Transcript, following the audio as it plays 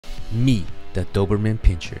Meet the Doberman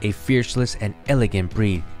Pinscher, a fierceless and elegant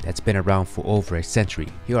breed that's been around for over a century.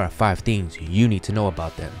 Here are 5 things you need to know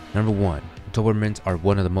about them. Number 1. Dobermans are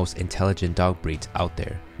one of the most intelligent dog breeds out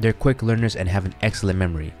there. They're quick learners and have an excellent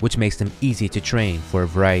memory, which makes them easy to train for a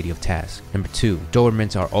variety of tasks. Number 2.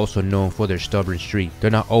 Dobermans are also known for their stubborn streak.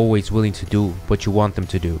 They're not always willing to do what you want them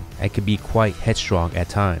to do and can be quite headstrong at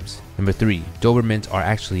times. Number 3. Dobermans are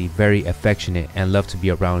actually very affectionate and love to be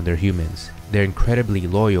around their humans. They're incredibly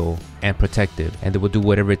loyal and protective, and they will do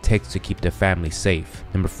whatever it takes to keep their family safe.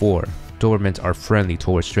 Number 4. Dobermans are friendly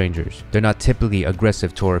towards strangers. They're not typically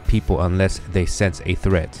aggressive toward people unless they sense a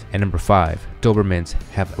threat. And number 5. Dobermans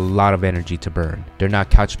have a lot of energy to burn. They're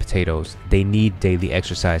not couch potatoes. They need daily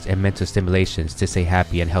exercise and mental stimulations to stay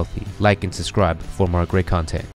happy and healthy. Like and subscribe for more great content.